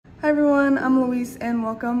Hi everyone, I'm Luis and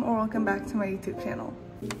welcome back to my YouTube channel.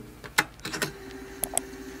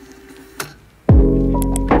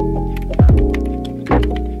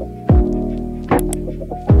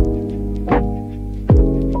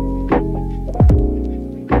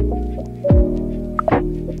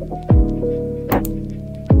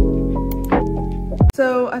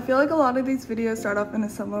 So I feel like a lot of these videos start off in a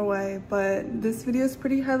similar way, but this video is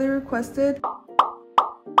pretty highly requested.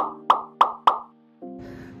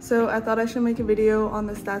 So I thought I should make a video on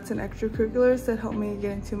the stats and extracurriculars that help me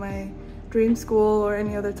get into my dream school or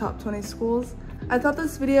any other top 20 schools. I thought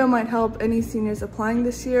this video might help any seniors applying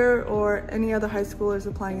this year or any other high schoolers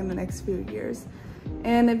applying in the next few years.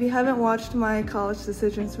 And if you haven't watched my college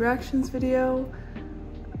decisions reactions video,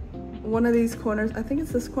 one of these corners, I think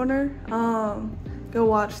it's this corner, go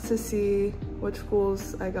watch to see which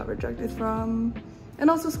schools I got rejected from and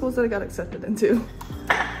also schools that I got accepted into.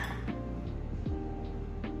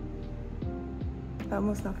 I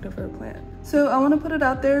almost knocked over a plant. So I want to put it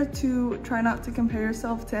out there to try not to compare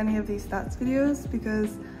yourself to any of these stats videos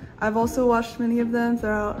because I've also watched many of them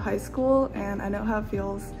throughout high school and I know how it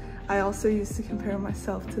feels. I also used to compare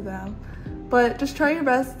myself to them. But just try your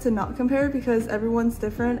best to not compare because everyone's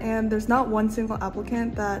different and there's not one single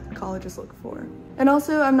applicant that colleges look for. And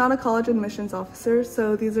also, I'm not a college admissions officer,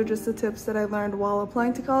 so these are just the tips that I learned while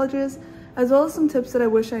applying to colleges, as well as some tips that I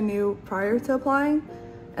wish I knew prior to applying.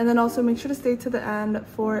 And then also make sure to stay to the end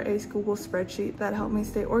for a Google spreadsheet that helped me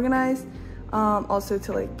stay organized, also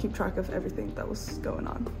to like keep track of everything that was going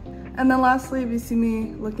on. And then lastly, if you see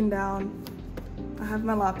me looking down, I have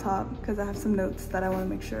my laptop because I have some notes that I want to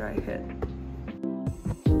make sure I hit.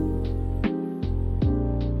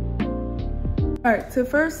 Alright, so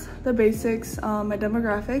first, the basics, my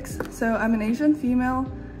demographics. So I'm an Asian female.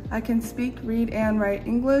 I can speak, read, and write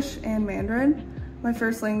English and Mandarin. My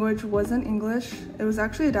first language wasn't English. It was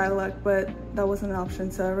actually a dialect, but that wasn't an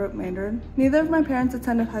option, so I wrote Mandarin. Neither of my parents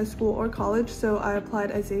attended high school or college, so I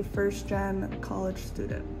applied as a first-gen college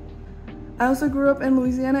student. I also grew up in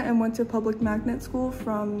Louisiana and went to public magnet school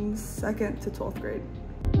from 2nd to 12th grade.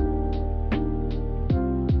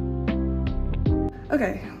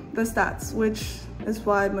 Okay, the stats, which is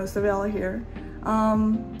why most of y'all are here.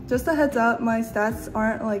 Just a heads up, my stats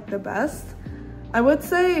aren't like the best. I would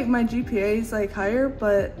say my GPA is like higher,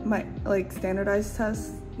 but my like standardized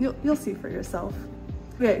tests, you'll see for yourself.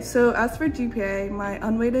 Okay, so as for GPA, my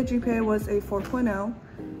unweighted GPA was a 4.0,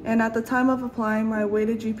 and at the time of applying, my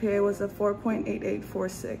weighted GPA was a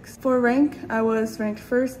 4.8846. For rank, I was ranked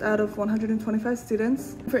first out of 125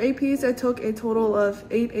 students. For APs, I took a total of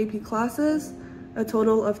 8 AP classes, a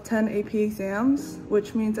total of 10 AP exams,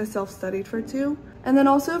 which means I self-studied for 2. And then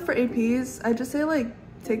also for APs, I just say like,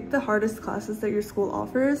 take the hardest classes that your school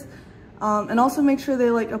offers, and also make sure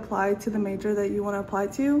they like apply to the major that you want to apply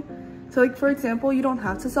to. So like for example, you don't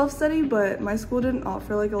have to self-study, but my school didn't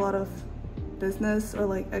offer like a lot of business or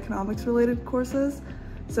like economics related courses,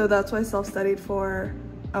 so that's why I self-studied for,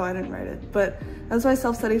 oh I didn't write it, but that's why I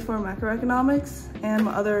self-studied for macroeconomics, and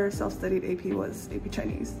my other self-studied AP was AP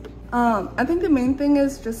Chinese. I think the main thing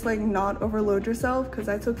is just like not overload yourself, because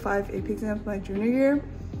I took 5 AP exams my junior year.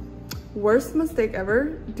 Worst mistake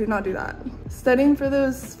ever, do not do that. Studying for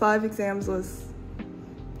those 5 exams was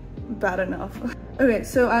bad enough. Okay,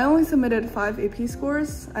 so I only submitted 5 AP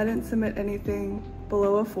scores. I didn't submit anything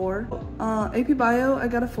below a 4. AP Bio, I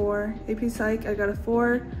got a 4. AP Psych, I got a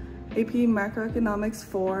 4. AP Macroeconomics,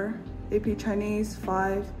 4. AP Chinese,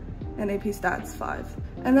 5. And AP Stats, 5.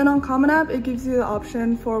 And then on Common App, it gives you the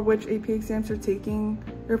option for which AP exams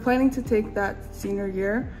you're planning to take that senior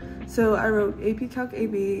year. So I wrote AP Calc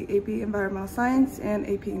AB, AP Environmental Science, and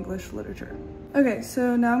AP English Literature. Okay,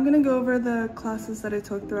 so now I'm gonna go over the classes that I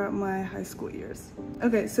took throughout my high school years.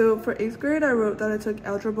 Okay, so for 8th grade, I wrote that I took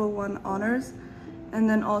Algebra 1 Honors, and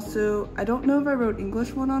then also, I don't know if I wrote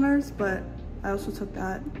English 1 Honors, but I also took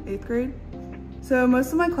that 8th grade. So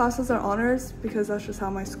most of my classes are honors because that's just how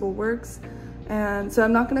my school works. And so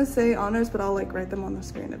I'm not gonna say honors, but I'll like write them on the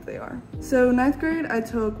screen if they are. So 9th grade, I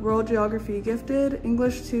took World Geography Gifted,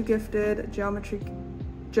 English 2 Gifted,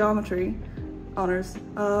 Geometry Honors,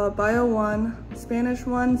 Bio 1, Spanish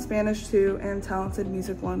 1, Spanish 2, and Talented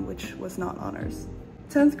Music 1, which was not honors.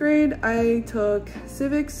 10th grade, I took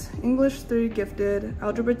Civics, English 3 Gifted,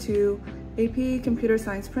 Algebra 2, AP Computer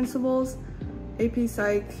Science Principles, AP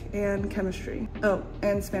Psych, and Chemistry. Oh,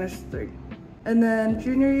 and Spanish 3. And then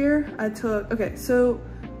junior year, I took, okay, so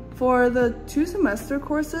for the 2 semester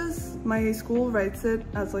courses, my school writes it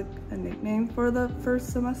as like a nickname for the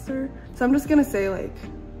first semester. So I'm just gonna say like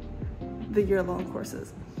the year-long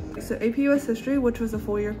courses. So AP US History, which was a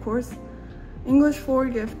full year course, English 4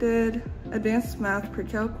 Gifted, Advanced Math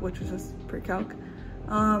Pre-Calc, which was just Pre-Calc,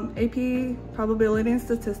 AP Probability and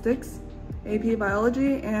Statistics, AP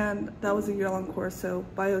Biology, and that was a year-long course, so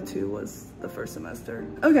Bio 2 was the first semester.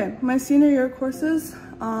 Okay, my senior year courses,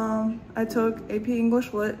 I took AP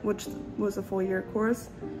English Lit, which was a full year course,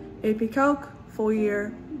 AP Calc, full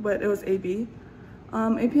year, but it was AB,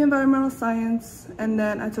 AP Environmental Science, and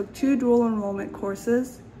then I took 2 dual enrollment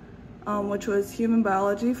courses, which was Human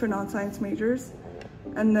Biology for non-science majors,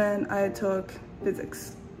 and then I took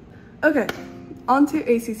Physics. Okay. On to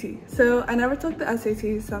ACT. So I never took the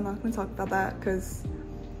SAT, so I'm not going to talk about that because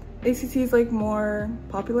ACT is like more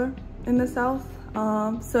popular in the South.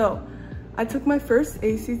 So I took my first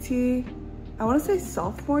ACT, I want to say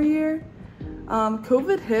sophomore year.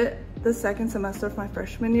 COVID hit the second semester of my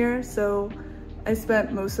freshman year, so I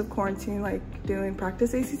spent most of quarantine like doing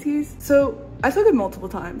practice ACTs. So I took it multiple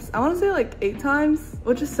times. I want to say like 8 times,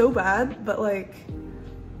 which is so bad, but like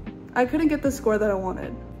I couldn't get the score that I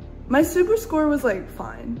wanted. My super score was like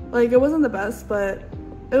fine. Like it wasn't the best, but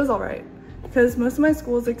it was all right because most of my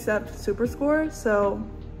schools accept super score, so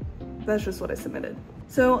that's just what I submitted.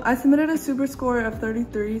 So I submitted a super score of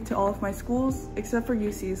 33 to all of my schools except for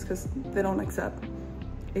UC's because they don't accept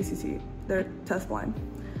ACT. They're test blind.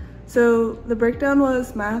 So the breakdown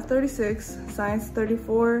was math 36, science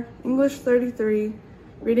 34, English 33,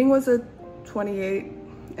 reading was a 28,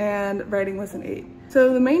 and writing was an 8.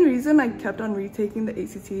 So the main reason I kept on retaking the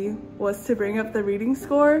ACT was to bring up the reading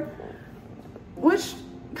score, which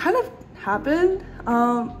kind of happened.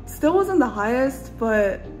 Still wasn't the highest,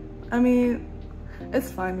 but I mean, it's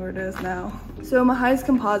fine where it is now. So my highest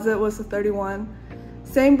composite was a 31.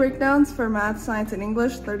 Same breakdowns for math, science, and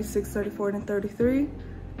English, 36, 34, and 33.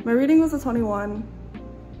 My reading was a 21.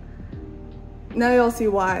 Now y'all see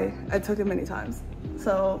why I took it many times.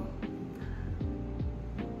 So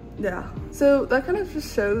yeah, so that kind of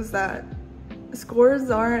just shows that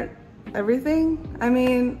scores aren't everything. I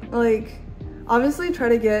mean, like, obviously try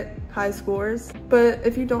to get high scores, but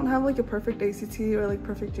if you don't have like a perfect ACT or like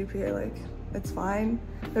perfect GPA, like it's fine.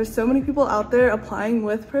 There's so many people out there applying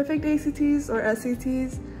with perfect ACTs or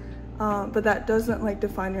SATs, but that doesn't like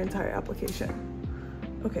define your entire application.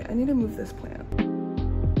 Okay, I need to move this plant.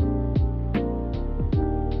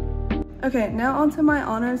 Okay, now onto my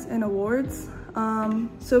honors and awards.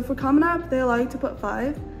 So for Common App, they allow you to put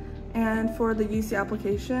 5, and for the UC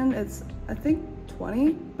application, it's I think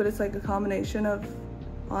 20, but it's like a combination of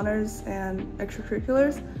honors and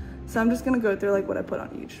extracurriculars. So I'm just gonna go through like what I put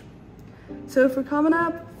on each. So for Common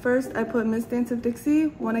App, first I put Miss Dance of Dixie,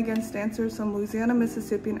 won against dancers from Louisiana,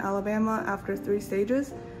 Mississippi, and Alabama after 3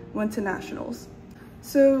 stages, went to nationals.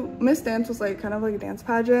 So Miss Dance was like kind of like a dance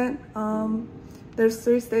pageant. There's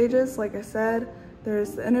 3 stages, like I said.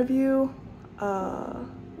 There's the interview,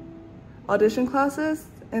 audition classes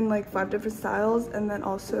in like 5 different styles, and then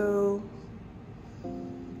also,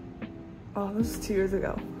 oh, this was 2 years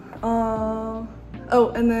ago.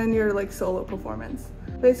 Oh, and then your like solo performance.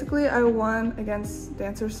 Basically, I won against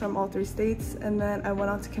dancers from all 3 states, and then I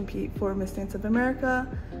went on to compete for Miss Dance of America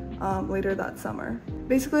later that summer.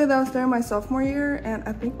 Basically, that was during my sophomore year, and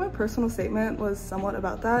I think my personal statement was somewhat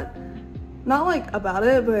about that. Not like about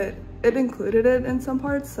it, but it included it in some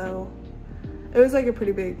parts, so it was like a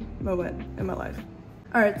pretty big moment in my life.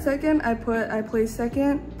 All right, second, I placed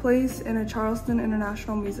second place in a Charleston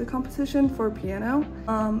International Music Competition for piano.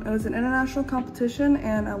 It was an international competition,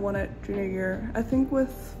 and I won it junior year, I think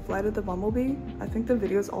with Flight of the Bumblebee. I think the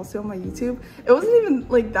video is also on my YouTube. It wasn't even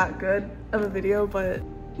like that good of a video, but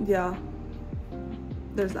yeah,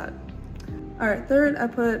 there's that. All right, third, I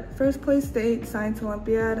put first place state Science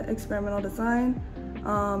Olympiad Experimental Design.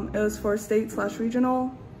 It was for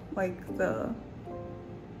state/regional, like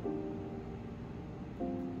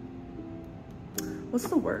what's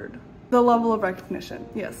the word? The level of recognition,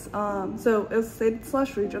 yes. So it was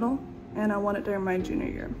state/regional, and I won it during my junior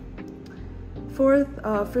year. Fourth,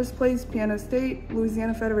 first place piano state,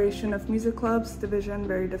 Louisiana Federation of Music Clubs division,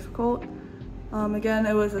 very difficult. Again,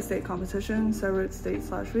 it was a state competition, so I wrote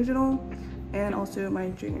state/regional, and also my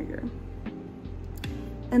junior year.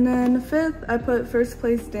 And then fifth, I put first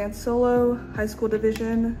place dance solo, high school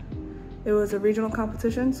division. It was a regional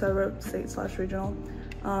competition, so I wrote state/regional,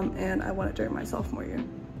 and I won it during my sophomore year.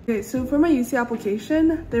 Okay, so for my UC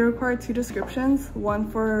application, they require 2 descriptions, one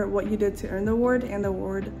for what you did to earn the award and the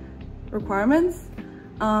award requirements.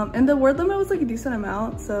 And the word limit was like a decent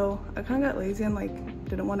amount, so I kind of got lazy and like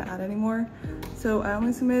didn't want to add any more. So I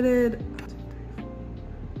only submitted,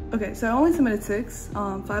 okay, so I only submitted 6,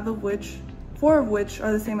 4 of which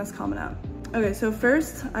are the same as Common App. Okay, so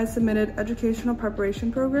first I submitted Educational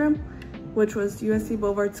Preparation Program, which was USC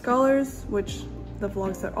Boulevard Scholars, which the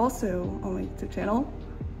vlogs are also on my YouTube channel.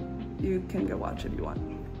 You can go watch if you want.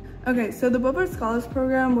 Okay, so the Butler Scholars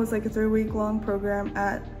Program was like a 3-week-long program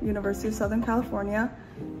at University of Southern California,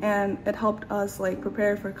 and it helped us like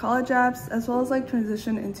prepare for college apps as well as like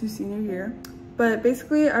transition into senior year. But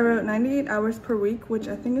basically I wrote 98 hours per week, which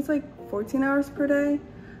I think is like 14 hours per day,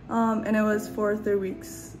 and it was for 3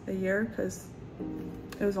 weeks a year because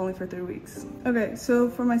it was only for 3 weeks. Okay, so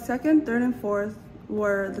for my second, third, and fourth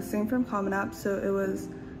were the same from Common App. So it was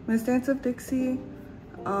Miss Dance of Dixie,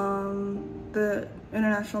 the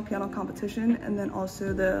International Piano Competition, and then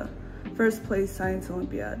also the first place Science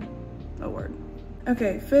Olympiad award.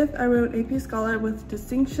 Okay, fifth, I wrote AP Scholar with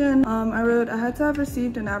distinction. I wrote I had to have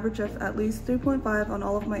received an average of at least 3.5 on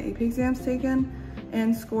all of my AP exams taken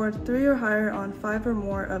and scored 3 or higher on 5 or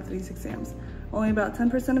more of these exams. Only about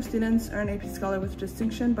 10% of students earn AP Scholar with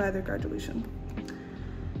distinction by their graduation.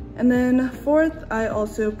 And then fourth, I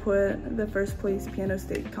also put the first place piano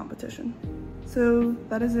state competition. So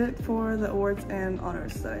that is it for the awards and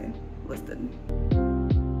honors that I listed.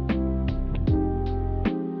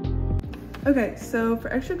 Okay, so for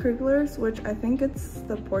extracurriculars, which I think it's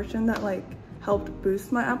the portion that like helped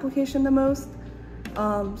boost my application the most.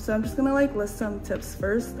 So I'm just gonna like list some tips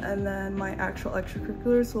first, and then my actual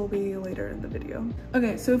extracurriculars will be later in the video.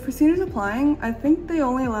 Okay, so for seniors applying, I think they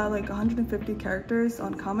only allow like 150 characters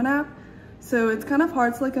on Common App. So it's kind of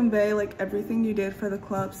hard to like convey like everything you did for the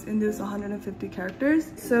clubs in those 150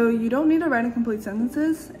 characters. So you don't need to write in complete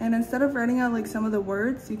sentences, and instead of writing out like some of the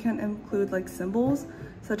words, you can include like symbols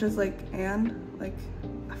such as like and, like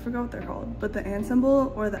I forgot what they're called, but the and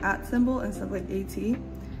symbol or the at symbol instead of like AT.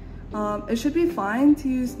 It should be fine to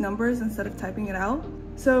use numbers instead of typing it out.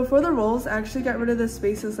 So for the roles, I actually got rid of the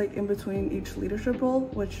spaces like in between each leadership role,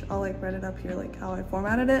 which I'll like write it up here like how I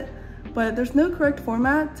formatted it. But there's no correct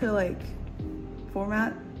format to like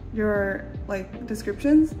format your like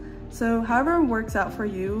descriptions. So however works out for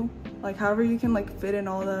you, like however you can like fit in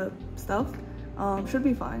all the stuff, should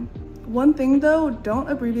be fine. One thing though, don't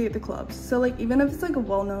abbreviate the clubs. So like even if it's like a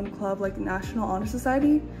well-known club like National Honor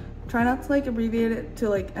Society, try not to like abbreviate it to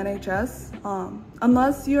like NHS,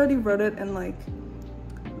 unless you already wrote it in like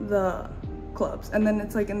the clubs and then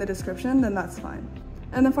it's like in the description, then that's fine.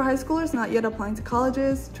 And then for high schoolers not yet applying to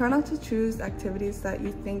colleges, try not to choose activities that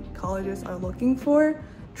you think colleges are looking for.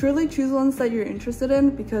 Truly choose ones that you're interested in,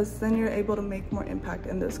 because then you're able to make more impact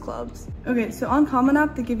in those clubs. Okay, so on Common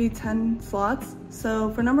App, they give you 10 slots.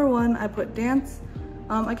 So for number 1, I put dance.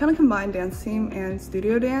 I kind of combined dance team and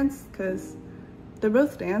studio dance because they're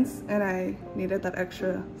both dance and I needed that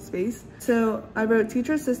extra space. So I wrote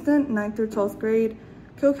teacher assistant 9th through 12th grade,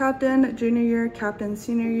 co-captain junior year, captain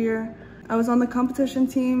senior year. I was on the competition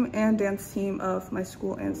team and dance team of my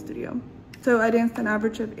school and studio. So I danced an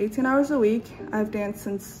average of 18 hours a week. I've danced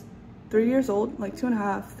since 3 years old, like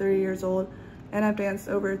 2.5, 3 years old, and I've danced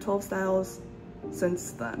over 12 styles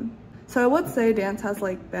since then. So I would say dance has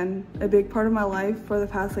like been a big part of my life for the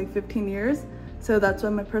past like 15 years. So that's why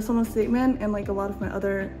my personal statement and like a lot of my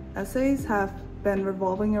other essays have been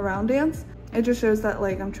revolving around dance. It just shows that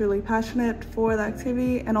like I'm truly passionate for the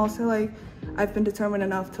activity, and also like I've been determined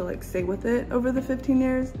enough to like stay with it over the 15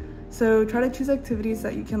 years. So try to choose activities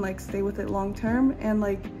that you can like stay with it long term, and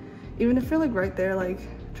like even if you're like right there, like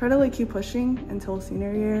try to like keep pushing until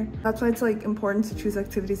senior year. That's why it's like important to choose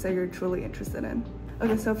activities that you're truly interested in.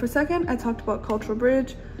 Okay, so for second, I talked about Cultural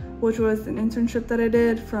Bridge, which was an internship that I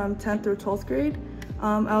did from 10th through 12th grade.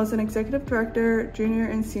 I was an executive director junior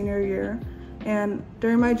and senior year, and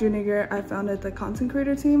during my junior year I founded the content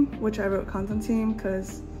creator team, which I wrote content team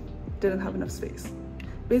because didn't have enough space.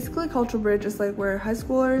 Basically, Cultural Bridge is like where high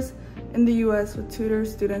schoolers in the US would tutor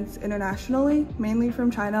students internationally, mainly from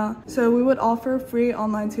China. So we would offer free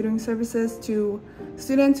online tutoring services to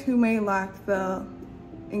students who may lack the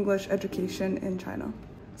English education in China.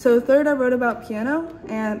 So third, I wrote about piano,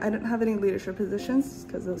 and I didn't have any leadership positions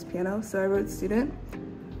because it was piano, so I wrote student.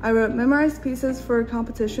 I wrote memorized pieces for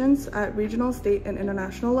competitions at regional, state, and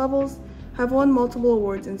international levels, have won multiple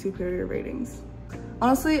awards and superior ratings.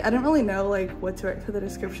 Honestly, I didn't really know like what to write for the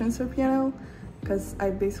descriptions for piano because I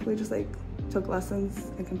basically just like took lessons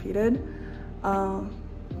and competed.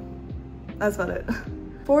 That's about it.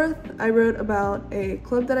 Fourth, I wrote about a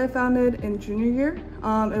club that I founded in junior year.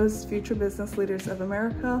 It was Future Business Leaders of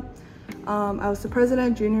America. I was the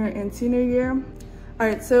president junior and senior year. All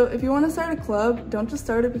right, so if you want to start a club, don't just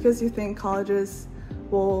start it because you think colleges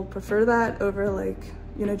will prefer that over like,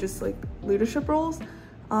 you know, just like leadership roles.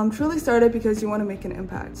 Truly start it because you want to make an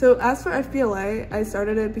impact. So as for FBLA, I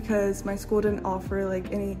started it because my school didn't offer like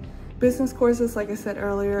any business courses, like I said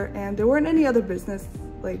earlier, and there weren't any other business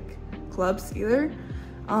like clubs either.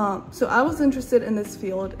 So I was interested in this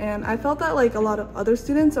field, and I felt that like a lot of other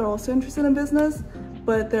students are also interested in business,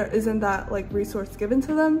 but there isn't that like resource given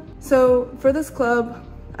to them. So for this club,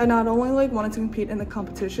 I not only like wanted to compete in the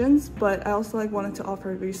competitions, but I also like wanted to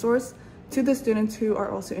offer a resource to the students who are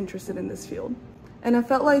also interested in this field. And I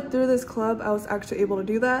felt like through this club, I was actually able to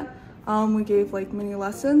do that. We gave like mini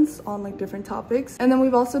lessons on like different topics. And then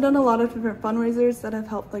we've also done a lot of different fundraisers that have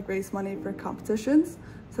helped like raise money for competitions,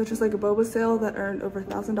 such as like a boba sale that earned over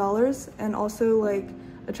 $1,000, and also like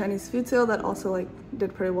a Chinese food sale that also like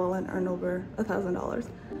did pretty well and earned over $1,000.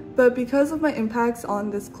 But because of my impacts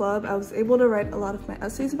on this club, I was able to write a lot of my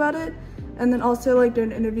essays about it. And then also like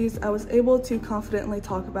during interviews, I was able to confidently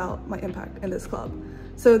talk about my impact in this club.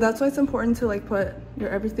 So that's why it's important to like put your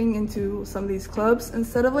everything into some of these clubs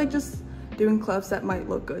instead of like just doing clubs that might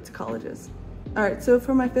look good to colleges. All right, so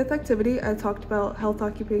for my fifth activity, I talked about Health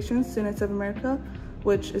Occupation Students of America,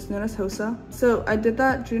 which is known as HOSA. So I did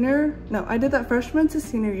that freshman to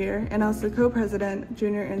senior year, and I was the co-president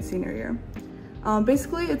junior and senior year.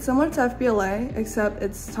 Basically, it's similar to FBLA, except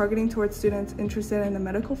it's targeting towards students interested in the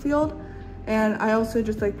medical field. And I also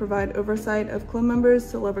just like provide oversight of club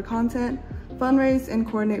members, deliver content, fundraise, and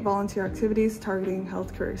coordinate volunteer activities targeting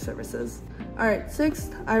health career services. All right,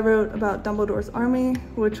 sixth, I wrote about Dumbledore's Army,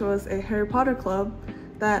 which was a Harry Potter club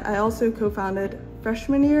that I also co-founded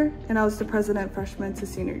freshman year, and I was the president freshman to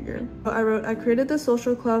senior year. I created the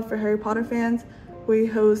social club for Harry Potter fans. We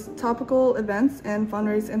host topical events and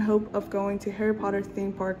fundraise in hope of going to Harry Potter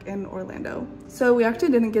theme park in Orlando. So we actually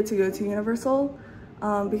didn't get to go to Universal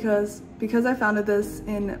because I founded this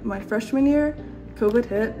in my freshman year. COVID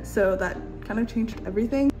hit, so that kind of changed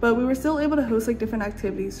everything. But we were still able to host like different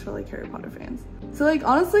activities for like Harry Potter fans. So like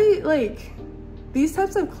honestly, like these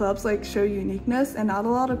types of clubs like show uniqueness, and not a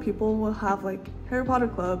lot of people will have like Harry Potter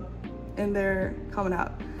club in their coming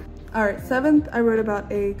out. All right, seventh, I wrote about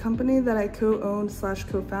a company that I co-owned /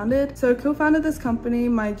 co-founded. So I co-founded this company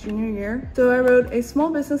my junior year. So I wrote, a small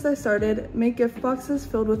business I started, make gift boxes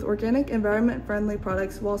filled with organic, environment-friendly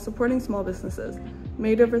products while supporting small businesses.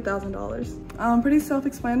 Made over $1,000. Pretty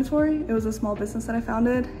self-explanatory. It was a small business that I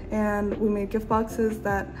founded, and we made gift boxes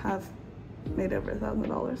that have made over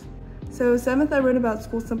 $1,000. So seventh, I wrote about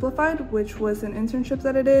School Simplified, which was an internship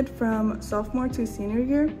that I did from sophomore to senior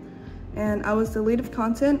year. And I was the lead of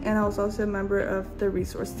content, and I was also a member of the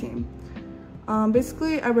resource team.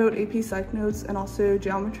 Basically, I wrote AP Psych notes and also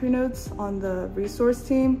geometry notes on the resource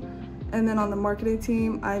team. And then on the marketing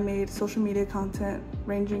team, I made social media content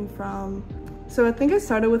ranging from, so I think I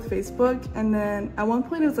started with Facebook, and then at one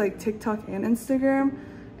point it was like TikTok and Instagram,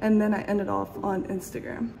 and then I ended off on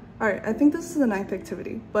Instagram. All right, I think this is the ninth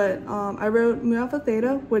activity, but I wrote Mu Alpha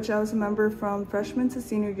Theta, which I was a member from freshman to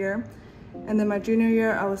senior year. And then my junior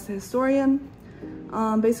year, I was the historian.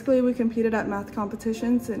 Basically, we competed at math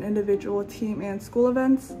competitions and individual team and school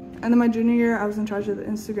events. And then my junior year, I was in charge of the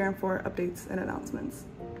Instagram for updates and announcements.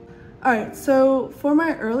 All right, so for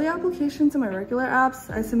my early applications and my regular apps,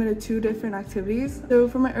 I submitted 2 different activities. So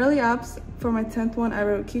for my early apps, for my 10th one, I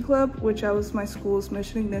wrote Key Club, which I was my school's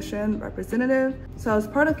Mission Ignition representative. So I was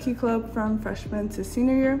part of Key Club from freshman to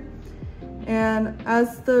senior year. And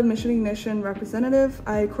as the Mission Ignition representative,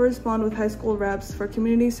 I correspond with high school reps for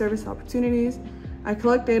community service opportunities. I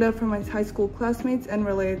collect data from my high school classmates and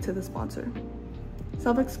relay it to the sponsor.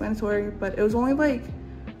 Self-explanatory, but it was only like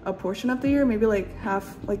a portion of the year, maybe like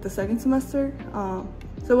half like the second semester. So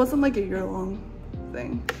it wasn't like a year-long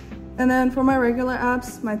thing. And then for my regular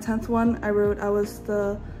apps, my 10th one, I was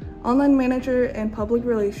the online manager and public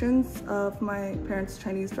relations of my parents'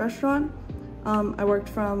 Chinese restaurant. I worked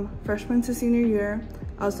from freshman to senior year.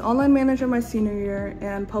 I was the online manager my senior year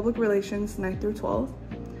and public relations 9th through 12th.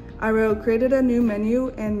 I created a new menu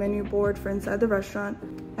and menu board for inside the restaurant.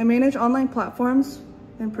 I manage online platforms,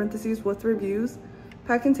 in parentheses with reviews,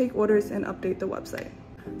 pack and take orders, and update the website.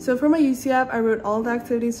 So for my UC app, I wrote all the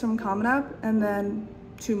activities from Common App and then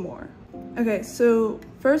 2 more. Okay, so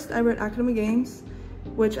first I wrote academic games,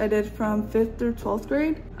 which I did from 5th through 12th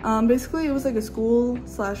grade. Basically, it was like a school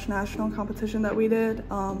 / national competition that we did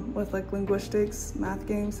with like linguistics, math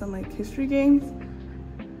games, and like history games.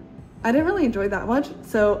 I didn't really enjoy that much,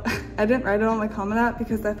 so I didn't write it on my Common App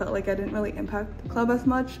because I felt like I didn't really impact the club as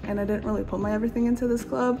much, and I didn't really put my everything into this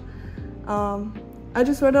club. I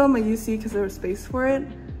just wrote it on my UC because there was space for it.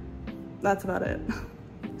 That's about it.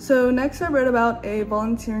 So next I wrote about a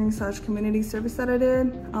volunteering / community service that I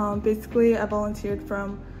did. Basically, I volunteered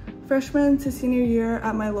from freshman to senior year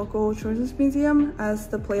at my local children's museum as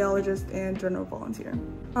the playologist and general volunteer.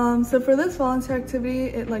 So for this volunteer activity,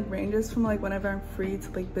 it like ranges from like whenever I'm free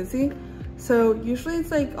to like busy. So usually it's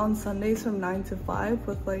like on Sundays from 9 to 5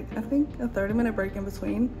 with like, I think a 30-minute break in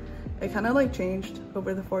between. It kind of like changed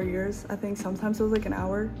over the 4 years. I think sometimes it was like an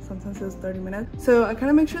hour, sometimes it was 30 minutes. So I kind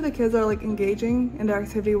of make sure the kids are like engaging in their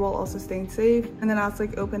activity while also staying safe. And then ask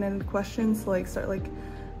like open-ended questions to like start like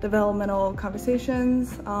developmental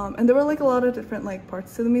conversations. And there were like a lot of different like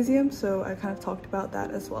parts to the museum. So I kind of talked about that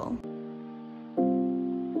as well.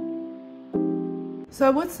 So I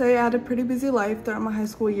would say I had a pretty busy life throughout my high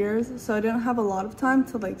school years, so I didn't have a lot of time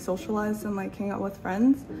to like socialize and like hang out with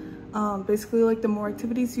friends. Basically, like the more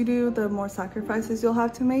activities you do, the more sacrifices you'll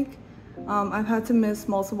have to make. I've had to miss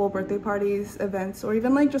multiple birthday parties, events, or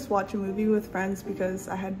even like just watch a movie with friends because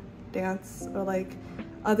I had dance or like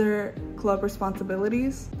other club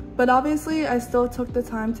responsibilities. But obviously I still took the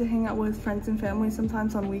time to hang out with friends and family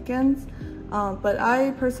sometimes on weekends. But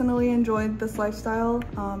I personally enjoyed this lifestyle.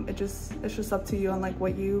 It's just up to you on like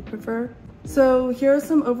what you prefer. So here are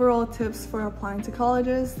some overall tips for applying to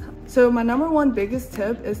colleges. So my number one biggest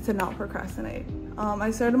tip is to not procrastinate.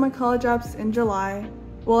 I started my college apps in July.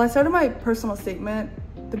 Well, I started my personal statement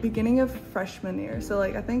the beginning of freshman year. So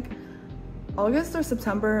like I think August or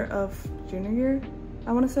September of junior year,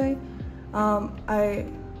 I want to say.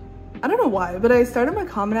 I don't know why, but I started my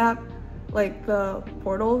Common App, like the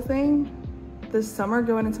portal thing, this summer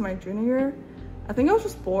going into my junior year. I think I was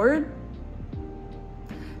just bored.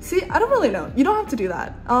 See, I don't really know. You don't have to do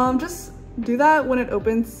that. Just do that when it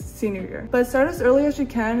opens senior year. But start as early as you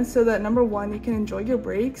can so that number one, you can enjoy your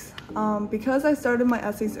breaks. Because I started my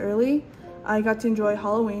essays early, I got to enjoy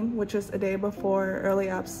Halloween, which is a day before early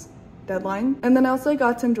apps deadline. And then I also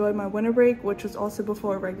got to enjoy my winter break, which was also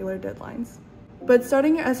before regular deadlines. But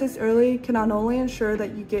starting your essays early can not only ensure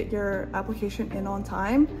that you get your application in on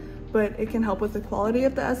time, but it can help with the quality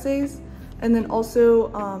of the essays. And then also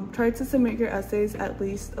try to submit your essays at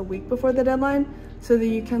least a week before the deadline so that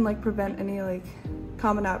you can like prevent any like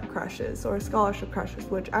Common App crashes or scholarship crashes,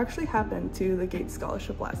 which actually happened to the Gates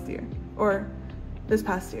scholarship last year or this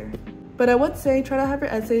past year. But I would say try to have your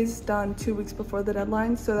essays done 2 weeks before the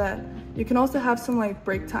deadline so that you can also have some like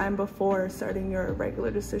break time before starting your regular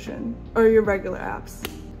decision or your regular apps.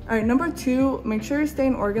 All right, number two, make sure you're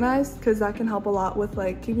staying organized because that can help a lot with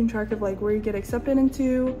like keeping track of like where you get accepted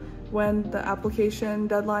into, when the application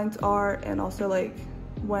deadlines are, and also like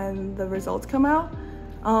when the results come out.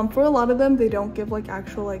 For a lot of them, they don't give like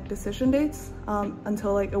actual like decision dates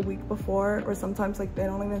until like a week before, or sometimes like they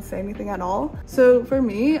don't even say anything at all. So for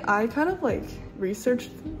me, I kind of like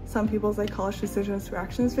researched some people's like college decisions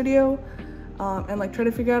reactions video and like try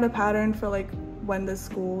to figure out a pattern for like when the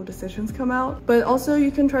school decisions come out. But also you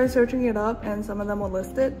can try searching it up and some of them will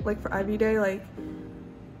list it. Like for Ivy Day, like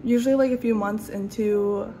usually like a few months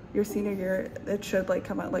into your senior year, it should like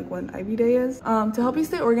come out like when Ivy Day is. To help you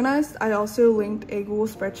stay organized, I also linked a Google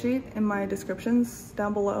spreadsheet in my descriptions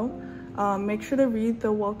down below. Make sure to read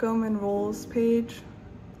the welcome enrolls page.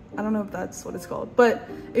 I don't know if that's what it's called, but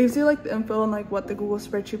it gives you like the info on like what the Google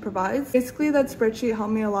spreadsheet provides. Basically that spreadsheet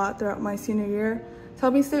helped me a lot throughout my senior year to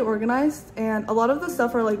help me stay organized, and a lot of the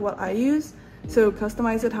stuff are like what I use. So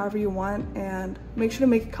customize it however you want and make sure to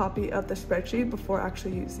make a copy of the spreadsheet before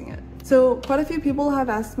actually using it. So quite a few people have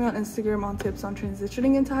asked me on Instagram on tips on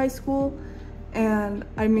transitioning into high school, and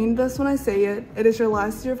I mean this when I say it. It is your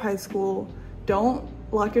last year of high school. Don't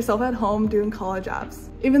lock yourself at home doing college apps.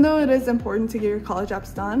 Even though it is important to get your college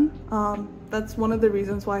apps done, that's one of the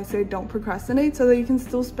reasons why I say don't procrastinate, so that you can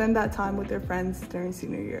still spend that time with your friends during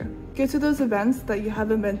senior year. Get to those events that you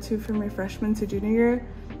haven't been to from your freshman to junior year,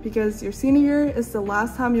 because your senior year is the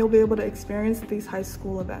last time you'll be able to experience these high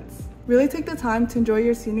school events. Really take the time to enjoy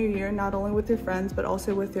your senior year, not only with your friends, but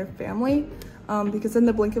also with your family, because in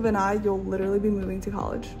the blink of an eye, you'll literally be moving to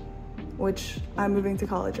college, which I'm moving to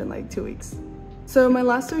college in like 2 weeks. So my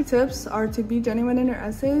last 3 tips are to be genuine in your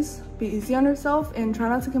essays, be easy on yourself, and try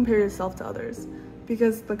not to compare yourself to others,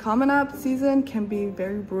 because the Common App season can be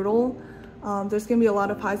very brutal. There's gonna be a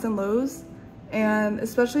lot of highs and lows, and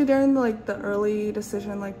especially during the early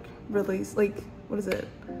decision release, what is it,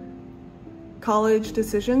 college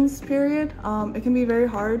decisions period, it can be very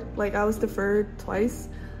hard. Like I was deferred twice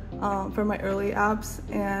for my early apps,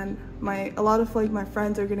 and a lot of my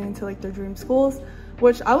friends are getting into their dream schools,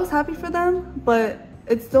 which I was happy for them, but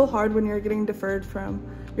it's still hard when you're getting deferred from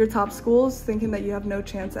your top schools thinking that you have no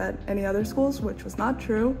chance at any other schools, which was not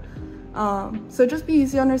true. So just be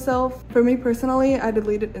easy on yourself. For me personally, I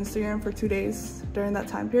deleted Instagram for 2 days during that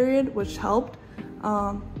time period, which helped.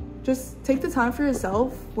 Just take the time for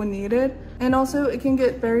yourself when needed. And also it can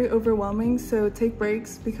get very overwhelming, so take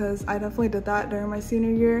breaks, because I definitely did that during my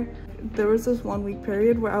senior year. there was this 1 week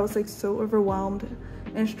period where I was like so overwhelmed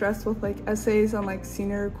and stressed with like essays on like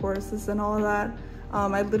senior courses and all of that.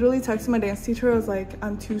 I literally texted my dance teacher. I was like,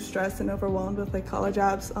 I'm too stressed and overwhelmed with like college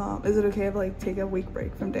apps. Is it okay if I like take a week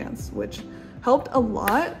break from dance? Which helped a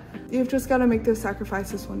lot. You've just got to make those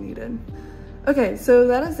sacrifices when needed. Okay, so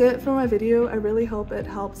that is it for my video. I really hope it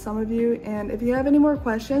helped some of you. And if you have any more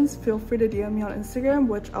questions, feel free to DM me on Instagram,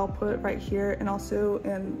 which I'll put right here and also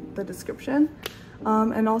in the description.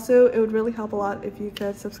 And also it would really help a lot if you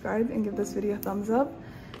could subscribe and give this video a thumbs up.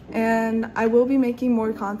 And I will be making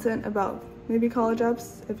more content about maybe college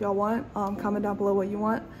apps if y'all want. Comment down below what you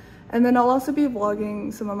want. And then I'll also be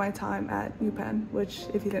vlogging some of my time at Upenn, which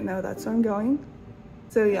if you didn't know, that's where I'm going.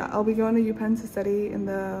 So yeah, I'll be going to Upenn to study in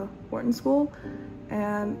the Wharton school.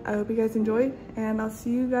 And I hope you guys enjoyed, and I'll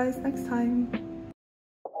see you guys next time.